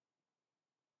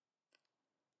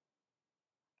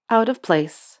Out of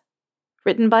Place,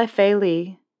 written by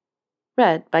Faelyee,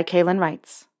 read by Kaylin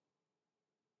Wrights.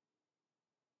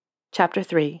 Chapter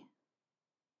 3.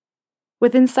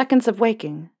 Within seconds of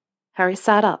waking, Harry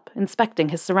sat up, inspecting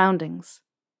his surroundings.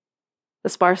 The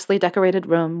sparsely decorated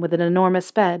room with an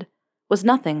enormous bed was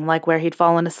nothing like where he'd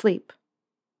fallen asleep.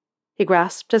 He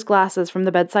grasped his glasses from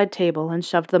the bedside table and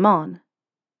shoved them on.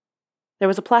 There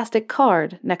was a plastic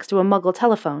card next to a Muggle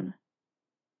telephone.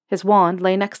 His wand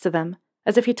lay next to them,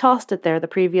 as if he tossed it there the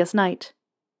previous night.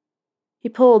 He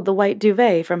pulled the white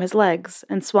duvet from his legs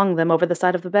and swung them over the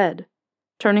side of the bed,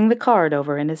 turning the card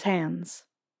over in his hands.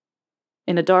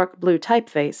 In a dark blue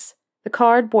typeface, the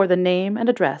card bore the name and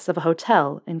address of a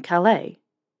hotel in Calais.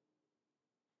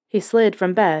 He slid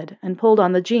from bed and pulled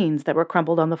on the jeans that were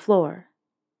crumpled on the floor.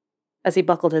 As he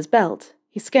buckled his belt,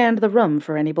 he scanned the room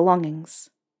for any belongings.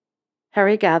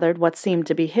 Harry gathered what seemed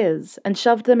to be his and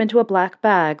shoved them into a black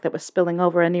bag that was spilling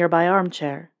over a nearby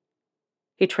armchair.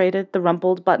 He traded the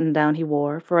rumpled button-down he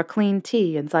wore for a clean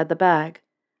tee inside the bag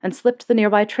and slipped the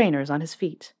nearby trainers on his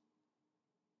feet.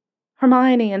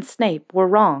 Hermione and Snape were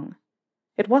wrong.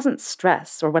 It wasn't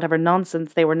stress or whatever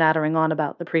nonsense they were nattering on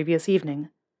about the previous evening.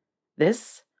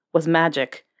 This was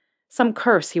magic, some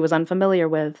curse he was unfamiliar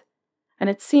with, and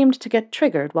it seemed to get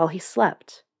triggered while he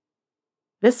slept.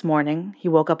 This morning, he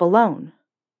woke up alone.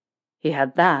 He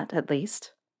had that, at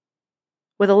least.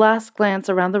 With a last glance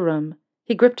around the room,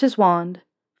 he gripped his wand,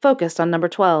 focused on number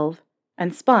 12,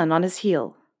 and spun on his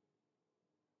heel.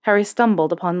 Harry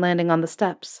stumbled upon landing on the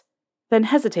steps, then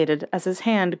hesitated as his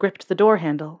hand gripped the door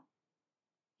handle.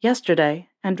 Yesterday,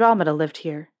 Andromeda lived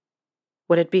here.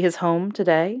 Would it be his home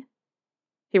today?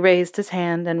 He raised his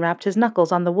hand and rapped his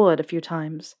knuckles on the wood a few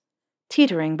times,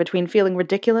 teetering between feeling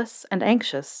ridiculous and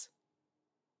anxious.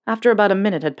 After about a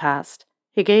minute had passed,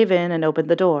 he gave in and opened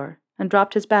the door, and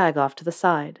dropped his bag off to the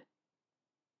side.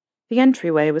 The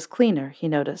entryway was cleaner, he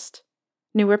noticed.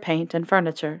 Newer paint and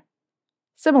furniture.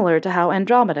 Similar to how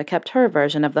Andromeda kept her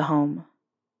version of the home.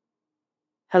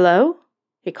 "Hello?"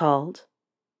 he called.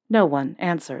 No one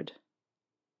answered.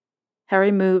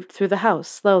 Harry moved through the house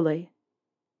slowly.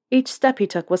 Each step he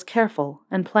took was careful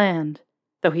and planned,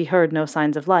 though he heard no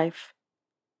signs of life.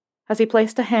 As he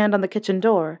placed a hand on the kitchen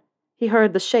door, he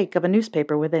heard the shake of a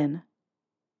newspaper within.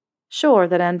 Sure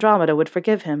that Andromeda would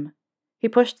forgive him, he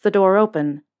pushed the door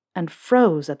open and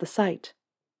froze at the sight.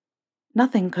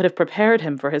 Nothing could have prepared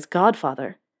him for his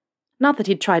godfather, not that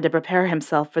he'd tried to prepare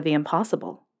himself for the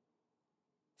impossible.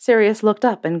 Sirius looked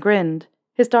up and grinned,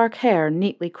 his dark hair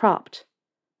neatly cropped.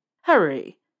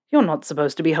 "Harry, you're not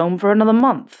supposed to be home for another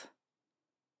month."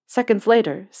 Seconds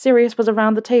later, Sirius was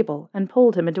around the table and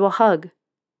pulled him into a hug.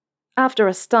 After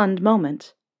a stunned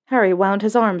moment, Harry wound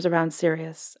his arms around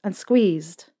Sirius and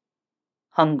squeezed.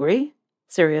 "Hungry?"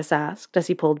 Sirius asked as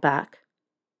he pulled back.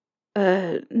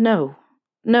 No,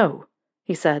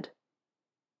 he said.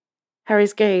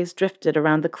 Harry's gaze drifted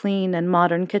around the clean and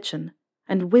modern kitchen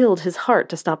and willed his heart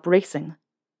to stop racing.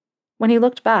 When he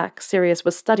looked back, Sirius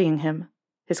was studying him,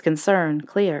 his concern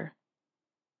clear.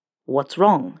 "What's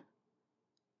wrong?"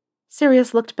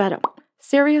 Sirius looked better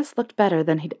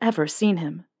than he'd ever seen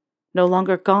him, no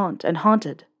longer gaunt and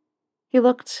haunted. He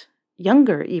looked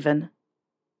younger, even.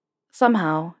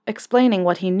 Somehow, explaining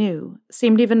what he knew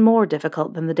seemed even more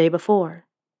difficult than the day before.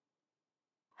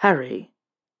 "Harry,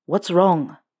 what's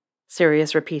wrong?"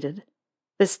 Sirius repeated,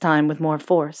 this time with more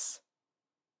force.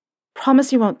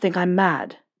 "Promise you won't think I'm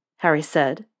mad," Harry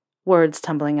said, words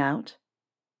tumbling out.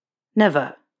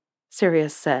 "Never,"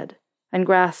 Sirius said, and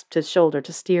grasped his shoulder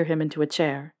to steer him into a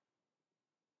chair.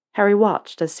 Harry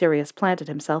watched as Sirius planted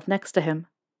himself next to him.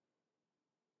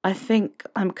 "I think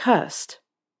I'm cursed,"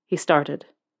 he started.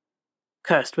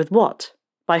 "Cursed with what?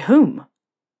 By whom?"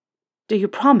 "Do you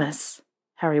promise?"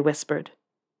 Harry whispered.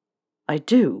 "I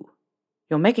do.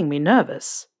 You're making me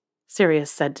nervous,"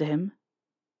 Sirius said to him.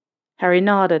 Harry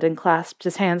nodded and clasped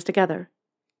his hands together.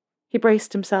 He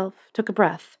braced himself, took a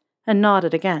breath, and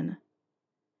nodded again.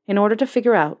 In order to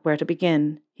figure out where to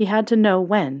begin, he had to know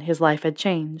when his life had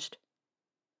changed.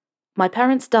 "My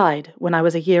parents died when I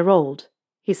was a year old,"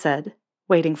 he said,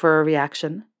 waiting for a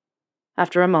reaction.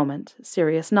 After a moment,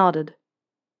 Sirius nodded.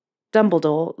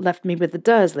 "Dumbledore left me with the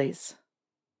Dursleys."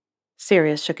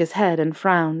 Sirius shook his head and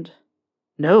frowned.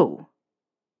 "No."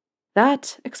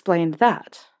 "That explained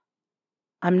that."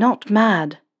 "I'm not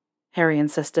mad," Harry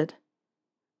insisted.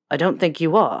 "I don't think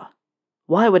you are.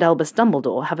 Why would Albus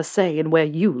Dumbledore have a say in where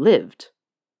you lived?"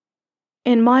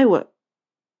 "In my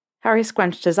Harry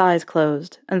scrunched his eyes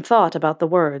closed and thought about the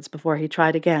words before he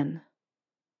tried again.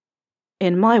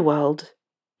 "In my world,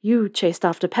 you chased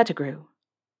after Pettigrew."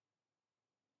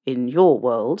 "In your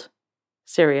world?"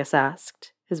 Sirius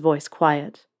asked, his voice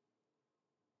quiet.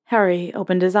 Harry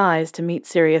opened his eyes to meet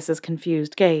Sirius's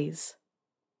confused gaze.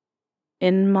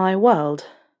 In my world,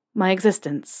 my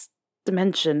existence,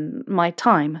 dimension, my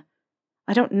time,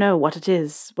 I don't know what it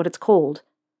is, what it's called.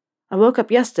 I woke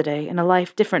up yesterday in a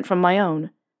life different from my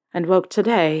own, and woke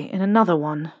today in another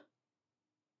one.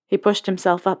 He pushed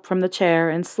himself up from the chair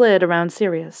and slid around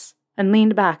Sirius, and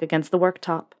leaned back against the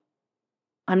worktop.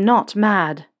 I'm not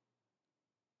mad.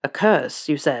 A curse,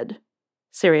 you said?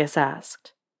 Sirius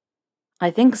asked. I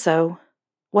think so.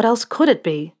 What else could it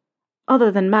be?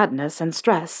 Other than madness and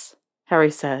stress,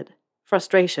 Harry said,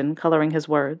 frustration coloring his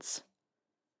words.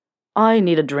 I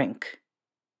need a drink.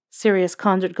 Sirius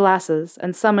conjured glasses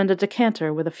and summoned a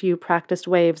decanter with a few practiced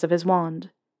waves of his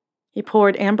wand. He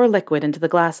poured amber liquid into the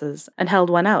glasses and held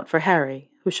one out for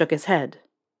Harry, who shook his head.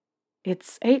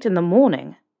 It's 8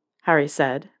 a.m, Harry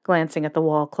said, glancing at the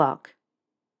wall clock.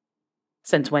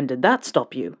 Since when did that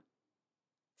stop you?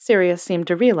 Sirius seemed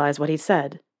to realize what he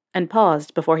said, and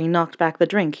paused before he knocked back the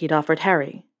drink he'd offered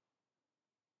Harry.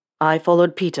 I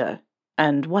followed Peter,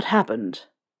 and what happened?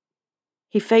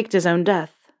 He faked his own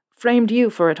death, framed you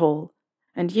for it all,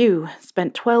 and you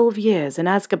spent 12 years in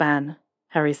Azkaban,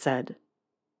 Harry said.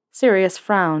 Sirius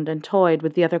frowned and toyed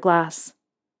with the other glass.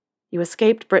 You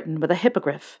escaped Britain with a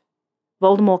hippogriff.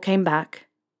 Voldemort came back,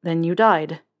 then you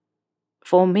died.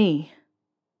 For me.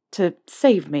 To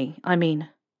save me, I mean.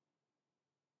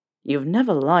 You've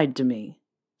never lied to me,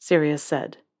 Sirius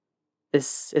said.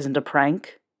 This isn't a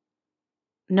prank?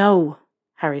 No,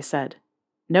 Harry said.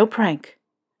 No prank,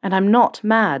 and I'm not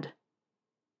mad.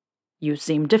 You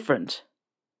seem different.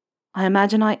 I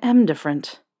imagine I am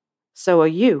different. So are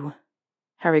you.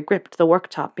 Harry gripped the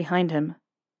worktop behind him.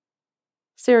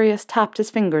 Sirius tapped his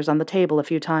fingers on the table a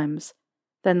few times,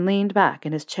 then leaned back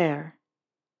in his chair.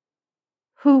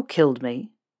 Who killed me?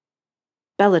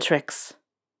 Bellatrix.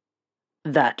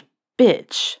 That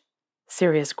bitch,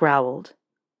 Sirius growled.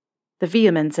 The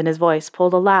vehemence in his voice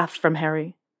pulled a laugh from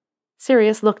Harry.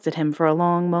 Sirius looked at him for a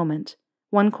long moment,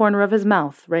 one corner of his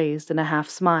mouth raised in a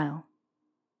half-smile.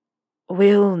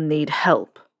 We'll need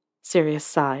help, Sirius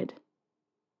sighed.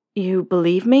 You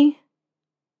believe me?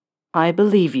 I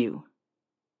believe you.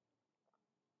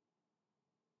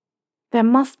 There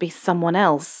must be someone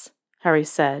else, Harry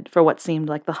said for what seemed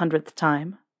like the 100th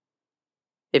time.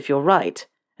 If you're right,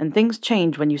 and things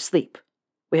change when you sleep,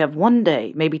 we have 1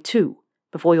 day, maybe 2,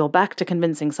 before you're back to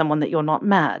convincing someone that you're not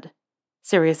mad,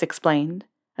 Sirius explained,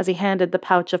 as he handed the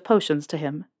pouch of potions to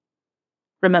him.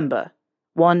 Remember,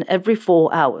 1 every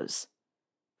 4 hours.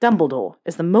 Dumbledore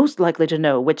is the most likely to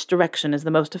know which direction is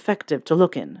the most effective to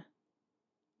look in.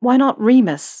 Why not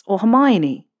Remus or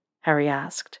Hermione? Harry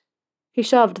asked. He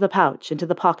shoved the pouch into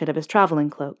the pocket of his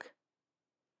traveling cloak.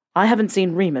 I haven't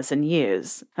seen Remus in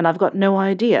years, and I've got no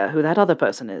idea who that other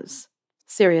person is,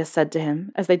 Sirius said to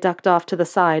him as they ducked off to the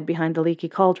side behind the leaky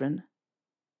cauldron.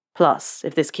 Plus,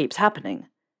 if this keeps happening,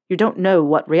 you don't know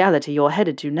what reality you're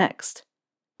headed to next.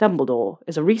 Dumbledore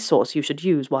is a resource you should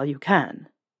use while you can.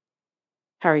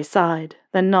 Harry sighed,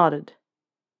 then nodded.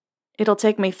 It'll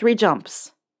take me 3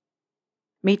 jumps.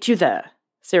 Meet you there,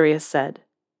 Sirius said.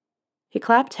 He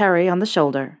clapped Harry on the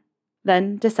shoulder,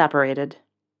 then disapparated.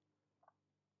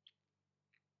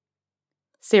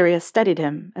 Sirius steadied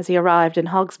him as he arrived in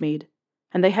Hogsmeade,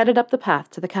 and they headed up the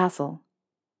path to the castle.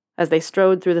 As they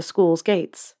strode through the school's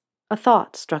gates, a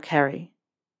thought struck Harry.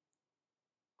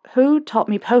 Who taught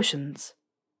me potions?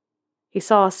 He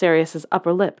saw Sirius's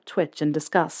upper lip twitch in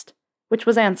disgust, which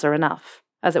was answer enough,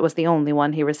 as it was the only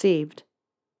one he received.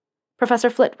 Professor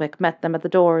Flitwick met them at the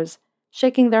doors,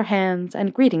 shaking their hands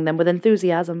and greeting them with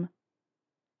enthusiasm.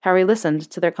 Harry listened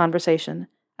to their conversation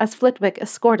as Flitwick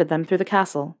escorted them through the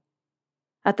castle.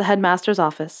 At the headmaster's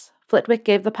office, Flitwick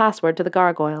gave the password to the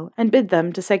gargoyle and bid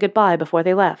them to say goodbye before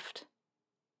they left.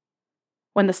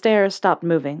 When the stairs stopped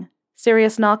moving,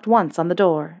 Sirius knocked once on the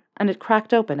door, and it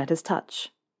cracked open at his touch.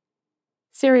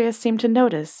 Sirius seemed to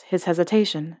notice his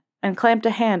hesitation and clamped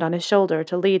a hand on his shoulder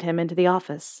to lead him into the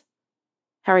office.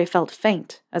 Harry felt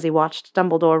faint as he watched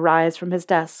Dumbledore rise from his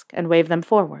desk and wave them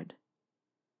forward.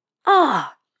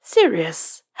 Ah,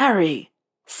 Sirius, Harry,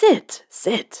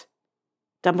 sit.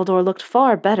 Dumbledore looked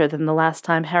far better than the last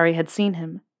time Harry had seen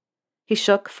him. He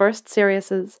shook first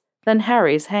Sirius's, then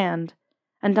Harry's hand,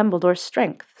 and Dumbledore's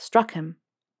strength struck him.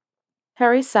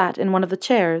 Harry sat in one of the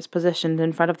chairs positioned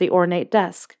in front of the ornate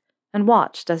desk and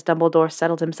watched as Dumbledore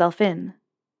settled himself in.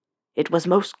 It was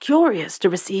most curious to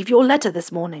receive your letter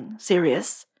this morning,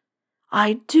 Sirius.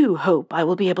 I do hope I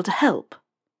will be able to help.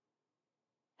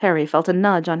 Harry felt a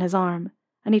nudge on his arm,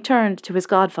 and he turned to his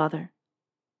godfather.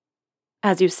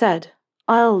 As you said,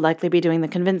 I'll likely be doing the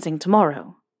convincing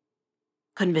tomorrow.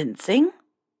 Convincing?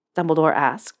 Dumbledore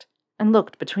asked, and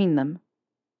looked between them.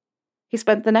 He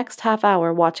spent the next half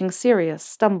hour watching Sirius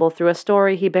stumble through a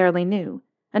story he barely knew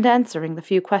and answering the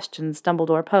few questions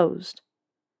Dumbledore posed.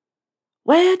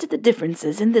 "Where did the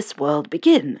differences in this world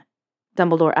begin?"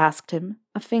 Dumbledore asked him,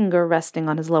 a finger resting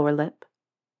on his lower lip.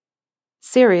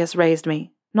 "Sirius raised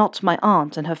me, not my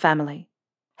aunt and her family,"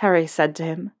 Harry said to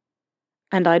him.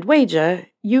 "And I'd wager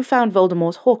you found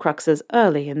Voldemort's Horcruxes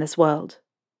early in this world."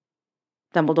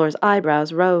 Dumbledore's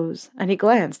eyebrows rose, and he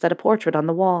glanced at a portrait on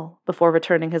the wall before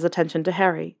returning his attention to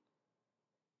Harry.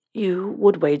 "You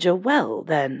would wager well,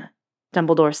 then,"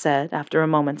 Dumbledore said after a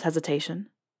moment's hesitation.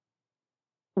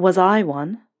 "Was I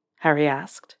one?" Harry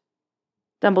asked.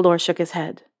 Dumbledore shook his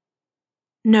head.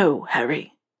 "No,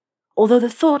 Harry. Although the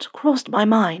thought crossed my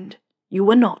mind, you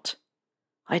were not.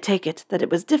 I take it that it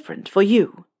was different for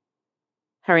you."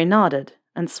 Harry nodded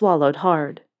and swallowed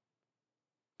hard.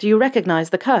 "Do you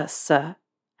recognize the curse, sir?"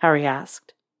 Harry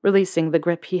asked, releasing the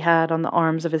grip he had on the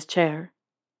arms of his chair.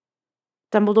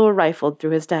 Dumbledore rifled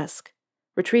through his desk.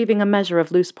 Retrieving a measure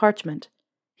of loose parchment,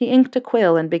 he inked a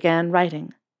quill and began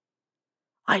writing.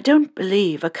 "I don't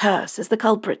believe a curse is the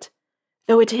culprit,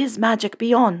 though it is magic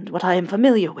beyond what I am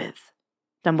familiar with,"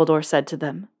 Dumbledore said to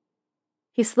them.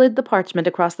 He slid the parchment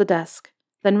across the desk,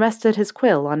 then rested his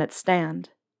quill on its stand.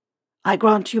 "I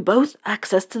grant you both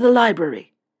access to the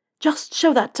library. Just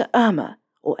show that to Irma,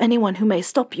 or anyone who may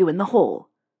stop you in the hall."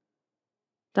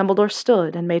 Dumbledore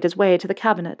stood and made his way to the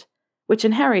cabinet, which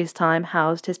in Harry's time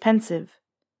housed his pensieve.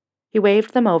 He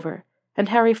waved them over, and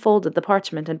Harry folded the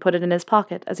parchment and put it in his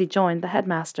pocket as he joined the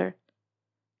headmaster.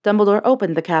 Dumbledore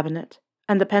opened the cabinet,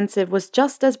 and the pensieve was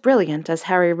just as brilliant as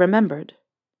Harry remembered.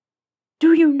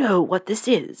 "Do you know what this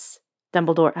is?"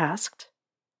 Dumbledore asked.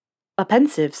 "A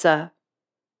pensieve, sir.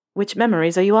 Which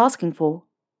memories are you asking for?"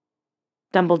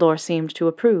 Dumbledore seemed to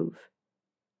approve.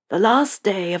 "The last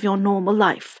day of your normal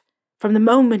life, from the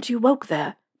moment you woke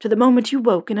there to the moment you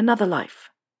woke in another life.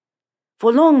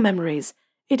 For long memories,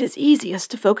 it is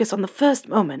easiest to focus on the first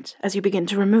moment as you begin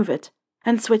to remove it,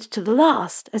 and switch to the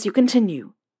last as you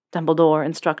continue," Dumbledore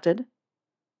instructed.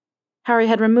 Harry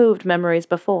had removed memories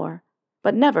before,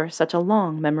 but never such a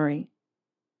long memory.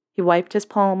 He wiped his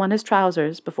palm on his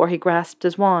trousers before he grasped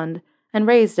his wand and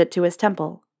raised it to his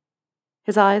temple.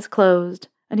 His eyes closed,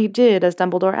 and he did as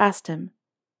Dumbledore asked him,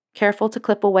 careful to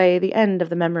clip away the end of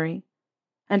the memory,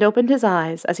 and opened his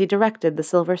eyes as he directed the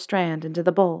silver strand into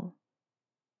the bowl.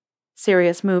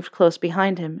 Sirius moved close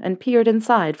behind him and peered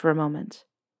inside for a moment.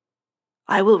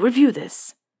 "I will review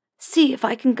this, see if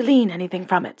I can glean anything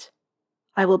from it.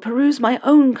 I will peruse my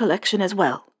own collection as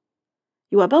well.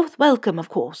 You are both welcome, of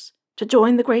course, to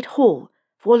join the Great Hall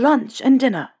for lunch and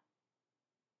dinner."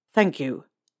 "Thank you,"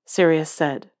 Sirius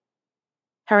said.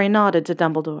 Harry nodded to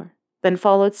Dumbledore, then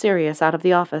followed Sirius out of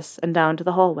the office and down to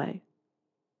the hallway.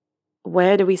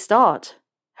 "Where do we start?"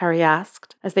 Harry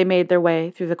asked as they made their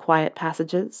way through the quiet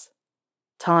passages.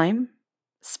 "Time?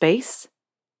 Space?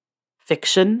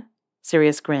 Fiction?"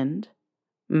 Sirius grinned.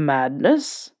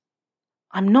 "Madness?"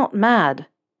 "I'm not mad,"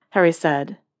 Harry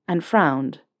said, and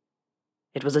frowned.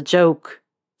 "It was a joke,"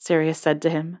 Sirius said to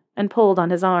him, and pulled on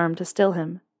his arm to still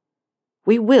him.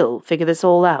 "We will figure this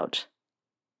all out."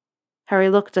 Harry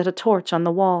looked at a torch on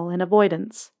the wall in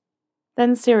avoidance.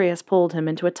 Then Sirius pulled him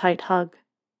into a tight hug.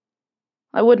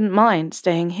 "I wouldn't mind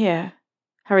staying here,"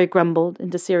 Harry grumbled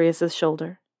into Sirius's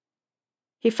shoulder.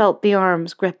 He felt the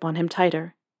arm's grip on him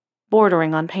tighter,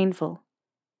 bordering on painful.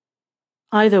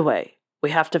 "Either way,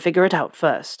 we have to figure it out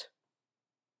first."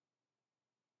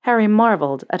 Harry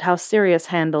marveled at how Sirius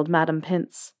handled Madame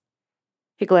Pince.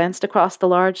 He glanced across the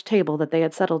large table that they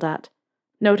had settled at,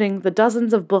 noting the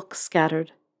dozens of books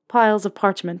scattered, piles of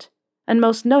parchment, and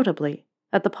most notably,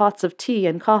 at the pots of tea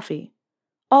and coffee,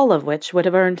 all of which would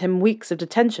have earned him weeks of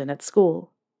detention at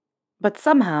school. But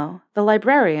somehow, the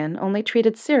librarian only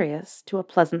treated Sirius to a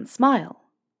pleasant smile.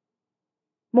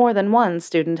 More than one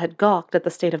student had gawked at the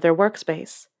state of their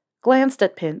workspace, glanced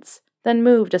at Pince, then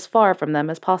moved as far from them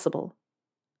as possible.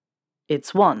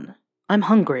 "It's 1. I'm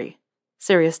hungry,"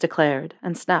 Sirius declared,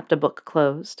 and snapped a book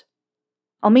closed.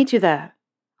 "I'll meet you there.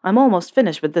 I'm almost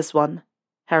finished with this one,"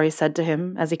 Harry said to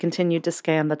him as he continued to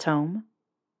scan the tome.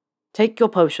 "Take your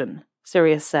potion,"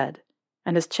 Sirius said,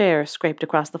 and his chair scraped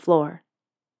across the floor.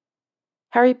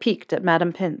 Harry peeked at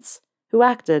Madame Pince, who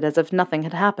acted as if nothing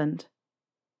had happened.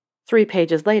 3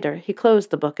 pages later, he closed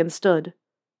the book and stood.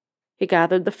 He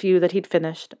gathered the few that he'd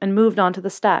finished and moved on to the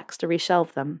stacks to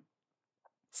reshelve them.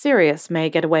 Sirius may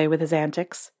get away with his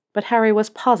antics, but Harry was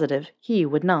positive he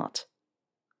would not.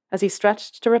 As he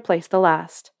stretched to replace the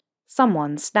last,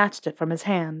 someone snatched it from his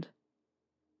hand.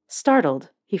 Startled,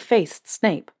 he faced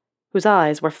Snape, whose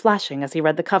eyes were flashing as he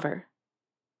read the cover.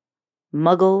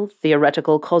 Muggle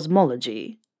theoretical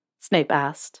cosmology? Snape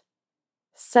asked.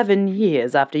 7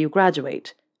 years after you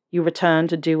graduate, you return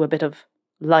to do a bit of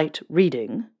light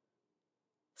reading?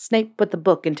 Snape put the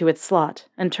book into its slot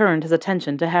and turned his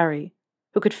attention to Harry,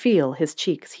 who could feel his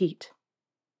cheeks heat.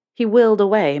 He willed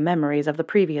away memories of the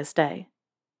previous day.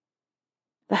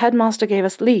 The headmaster gave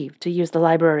us leave to use the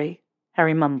library,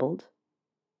 Harry mumbled.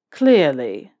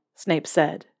 Clearly, Snape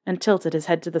said, and tilted his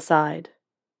head to the side.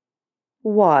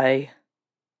 Why?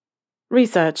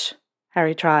 Research,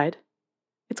 Harry tried.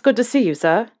 It's good to see you,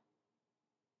 sir.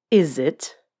 Is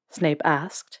it? Snape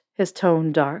asked, his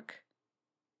tone dark.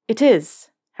 It is,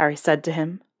 Harry said to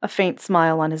him, a faint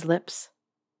smile on his lips.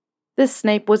 This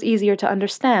Snape was easier to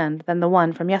understand than the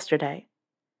one from yesterday.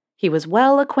 He was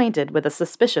well acquainted with a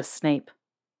suspicious Snape.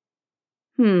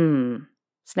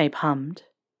 Snape hummed.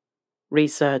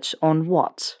 Research on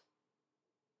what?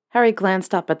 Harry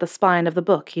glanced up at the spine of the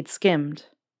book he'd skimmed.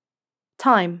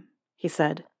 Time, he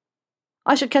said.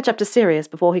 I should catch up to Sirius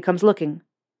before he comes looking.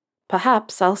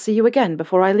 Perhaps I'll see you again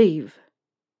before I leave.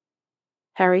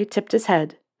 Harry tipped his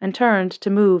head and turned to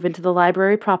move into the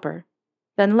library proper,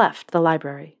 then left the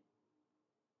library.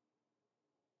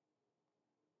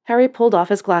 Harry pulled off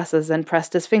his glasses and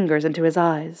pressed his fingers into his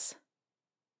eyes.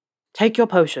 Take your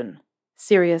potion,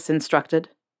 Sirius instructed.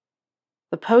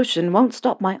 The potion won't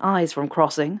stop my eyes from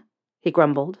crossing, he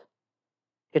grumbled.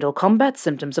 It'll combat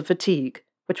symptoms of fatigue,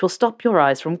 which will stop your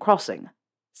eyes from crossing,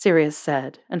 Sirius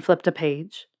said, and flipped a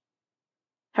page.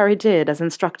 Harry did as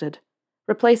instructed,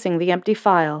 replacing the empty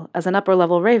file as an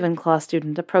upper-level Ravenclaw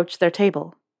student approached their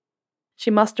table. She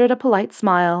mustered a polite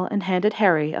smile and handed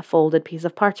Harry a folded piece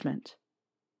of parchment.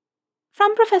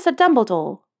 From Professor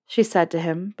Dumbledore, she said to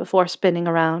him before spinning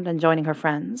around and joining her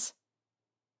friends.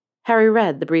 Harry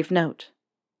read the brief note.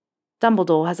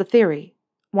 Dumbledore has a theory,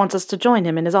 wants us to join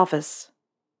him in his office.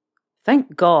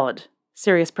 Thank God,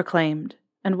 Sirius proclaimed,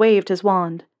 and waved his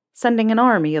wand, sending an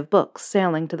army of books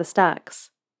sailing to the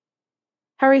stacks.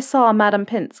 Harry saw Madame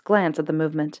Pince glance at the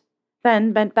movement,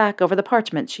 then bent back over the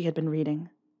parchment she had been reading.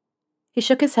 He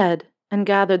shook his head and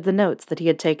gathered the notes that he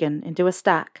had taken into a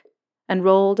stack, and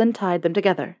rolled and tied them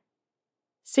together.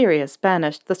 Sirius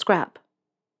banished the scrap.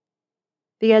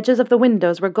 The edges of the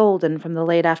windows were golden from the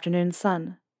late afternoon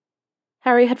sun.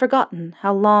 Harry had forgotten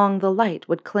how long the light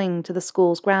would cling to the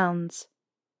school's grounds.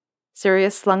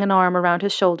 Sirius slung an arm around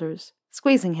his shoulders,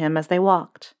 squeezing him as they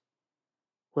walked.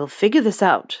 We'll figure this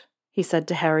out, he said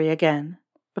to Harry again,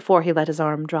 before he let his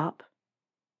arm drop.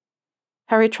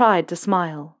 Harry tried to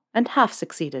smile, and half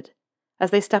succeeded, as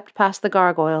they stepped past the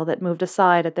gargoyle that moved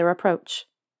aside at their approach.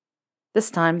 This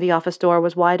time the office door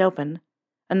was wide open,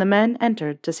 and the men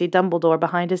entered to see Dumbledore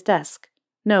behind his desk,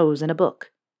 nose in a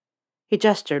book. He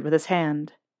gestured with his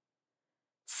hand.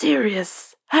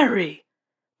 Sirius, Harry,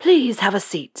 please have a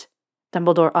seat,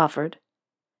 Dumbledore offered.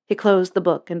 He closed the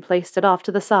book and placed it off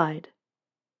to the side.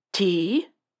 Tea?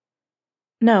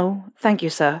 No, thank you,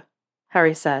 sir,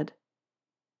 Harry said.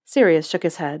 Sirius shook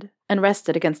his head and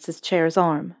rested against his chair's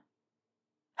arm.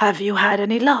 Have you had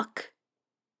any luck?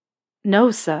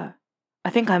 No, sir. I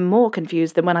think I'm more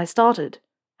confused than when I started,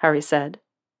 Harry said.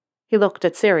 He looked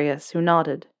at Sirius, who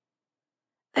nodded.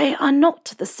 They are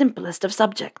not the simplest of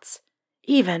subjects,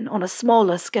 even on a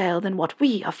smaller scale than what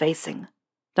we are facing,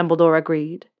 Dumbledore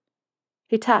agreed.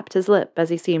 He tapped his lip as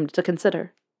he seemed to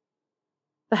consider.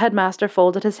 The headmaster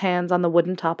folded his hands on the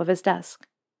wooden top of his desk.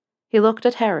 He looked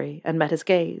at Harry and met his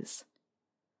gaze.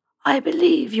 I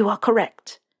believe you are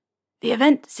correct. The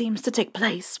event seems to take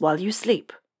place while you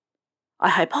sleep. I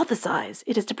hypothesize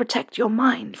it is to protect your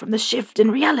mind from the shift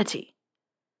in reality.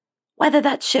 Whether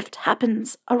that shift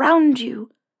happens around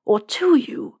you or to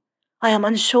you, I am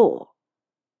unsure.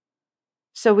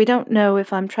 So we don't know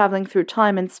if I'm traveling through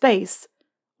time and space,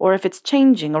 or if it's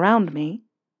changing around me,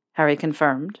 Harry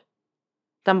confirmed.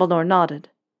 Dumbledore nodded.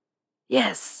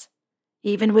 Yes,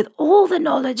 even with all the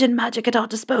knowledge and magic at our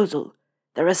disposal,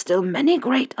 there are still many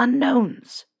great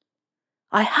unknowns.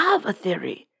 I have a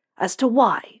theory as to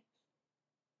why.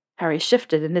 Harry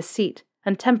shifted in his seat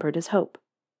and tempered his hope.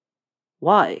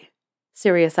 Why?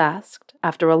 Sirius asked,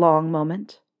 after a long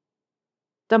moment.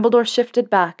 Dumbledore shifted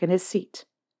back in his seat,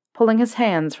 pulling his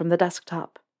hands from the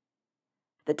desktop.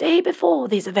 The day before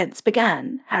these events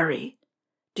began, Harry,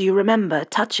 do you remember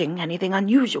touching anything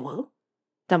unusual?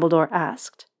 Dumbledore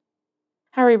asked.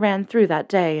 Harry ran through that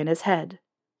day in his head.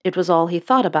 It was all he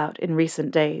thought about in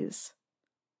recent days.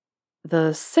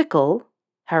 The sickle?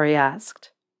 Harry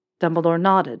asked. Dumbledore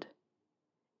nodded.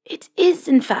 It is,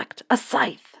 in fact, a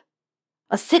scythe.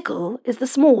 A sickle is the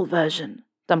small version,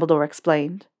 Dumbledore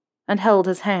explained, and held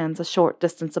his hands a short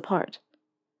distance apart.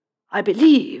 I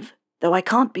believe, though I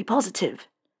can't be positive,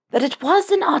 that it was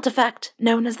an artifact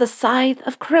known as the Scythe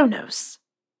of Kronos.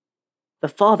 The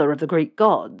father of the Greek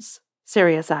gods?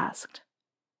 Sirius asked.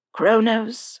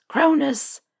 Kronos,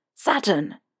 Cronus,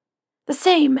 Saturn. The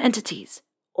same entities,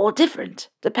 or different,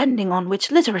 depending on which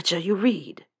literature you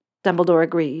read, Dumbledore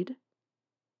agreed.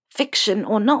 Fiction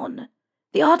or none,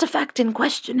 the artifact in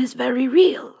question is very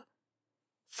real.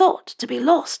 Thought to be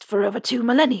lost for over 2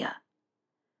 millennia.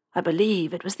 I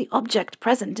believe it was the object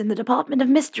present in the Department of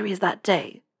Mysteries that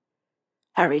day.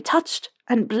 Harry touched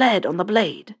and bled on the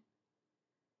blade.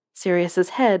 Sirius's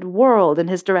head whirled in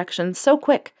his direction so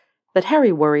quick that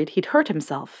Harry worried he'd hurt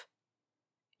himself.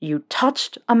 You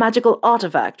touched a magical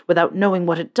artifact without knowing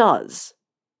what it does.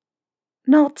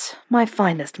 Not my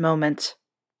finest moment,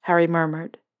 Harry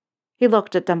murmured. He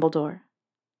looked at Dumbledore.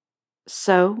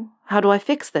 So, how do I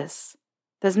fix this?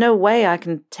 There's no way I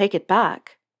can take it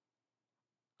back.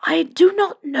 I do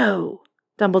not know,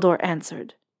 Dumbledore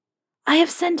answered. I have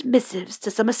sent missives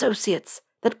to some associates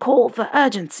that call for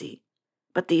urgency,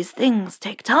 but these things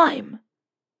take time.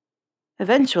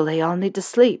 Eventually I'll need to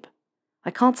sleep.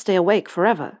 I can't stay awake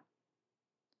forever.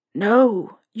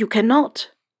 No, you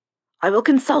cannot. I will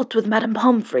consult with Madame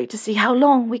Pomfrey to see how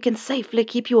long we can safely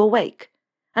keep you awake,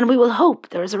 and we will hope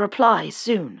there is a reply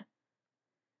soon.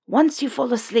 Once you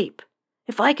fall asleep,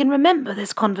 if I can remember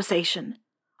this conversation,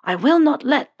 I will not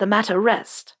let the matter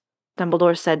rest,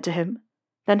 Dumbledore said to him,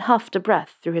 then huffed a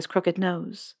breath through his crooked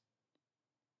nose.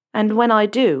 And when I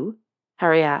do,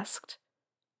 Harry asked,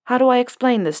 how do I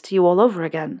explain this to you all over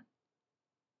again?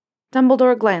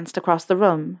 Dumbledore glanced across the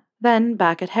room, then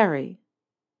back at Harry.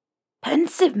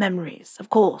 Pensive memories, of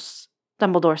course,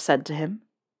 Dumbledore said to him.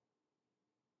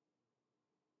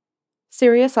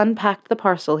 Sirius unpacked the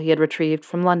parcel he had retrieved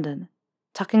from London,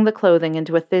 tucking the clothing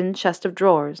into a thin chest of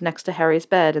drawers next to Harry's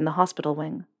bed in the hospital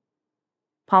wing.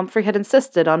 Pomfrey had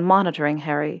insisted on monitoring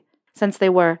Harry, since they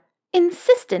were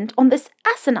insistent on this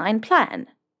asinine plan.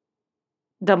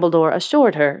 Dumbledore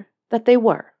assured her that they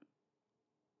were.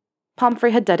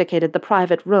 Pomfrey had dedicated the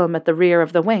private room at the rear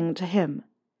of the wing to him,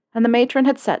 and the matron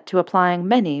had set to applying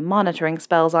many monitoring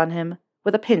spells on him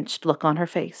with a pinched look on her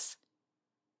face.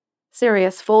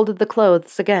 Sirius folded the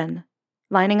clothes again,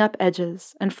 lining up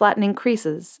edges and flattening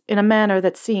creases in a manner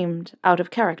that seemed out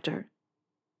of character.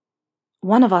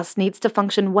 One of us needs to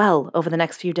function well over the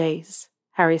next few days,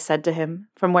 Harry said to him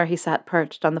from where he sat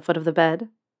perched on the foot of the bed.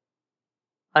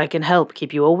 I can help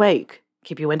keep you awake,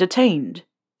 keep you entertained,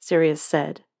 Sirius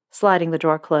said, sliding the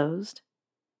drawer closed.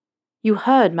 You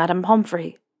heard Madame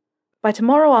Pomfrey. By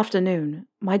tomorrow afternoon,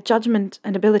 my judgment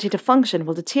and ability to function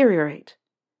will deteriorate,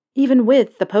 even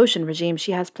with the potion regime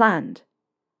she has planned.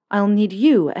 I'll need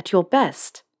you at your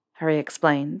best, Harry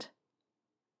explained.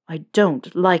 I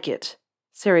don't like it,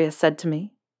 Sirius said to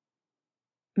me.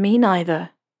 Me neither,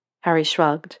 Harry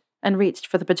shrugged and reached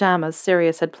for the pajamas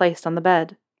Sirius had placed on the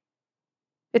bed.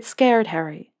 It scared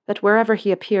Harry that wherever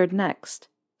he appeared next,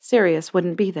 Sirius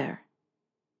wouldn't be there.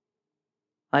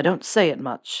 I don't say it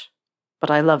much,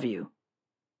 but I love you,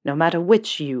 no matter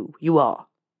which you are.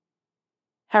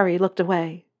 Harry looked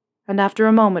away, and after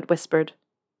a moment whispered,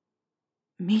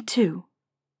 Me too.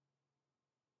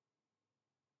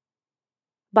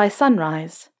 By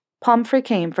sunrise, Pomfrey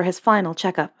came for his final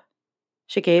checkup.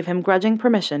 She gave him grudging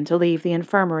permission to leave the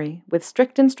infirmary with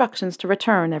strict instructions to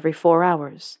return every 4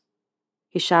 hours.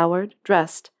 He showered,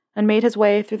 dressed, and made his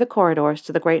way through the corridors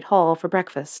to the great hall for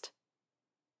breakfast.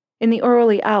 In the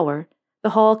early hour,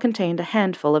 the hall contained a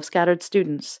handful of scattered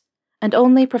students, and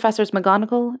only Professors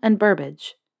McGonagall and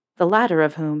Burbage, the latter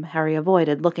of whom Harry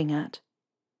avoided looking at.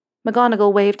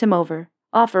 McGonagall waved him over,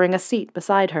 offering a seat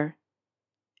beside her.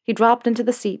 He dropped into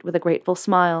the seat with a grateful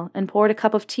smile and poured a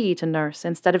cup of tea to Nurse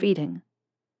instead of eating.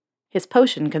 His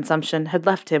potion consumption had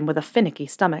left him with a finicky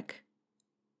stomach.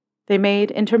 They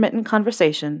made intermittent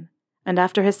conversation, and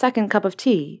after his second cup of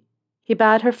tea, he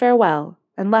bade her farewell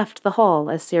and left the hall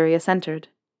as Sirius entered.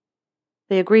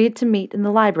 They agreed to meet in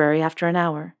the library after an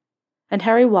hour, and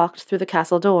Harry walked through the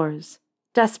castle doors,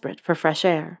 desperate for fresh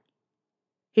air.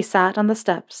 He sat on the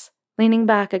steps, leaning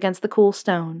back against the cool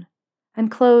stone,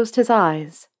 and closed his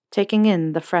eyes, taking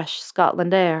in the fresh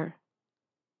Scotland air.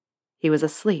 He was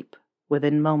asleep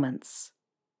within moments.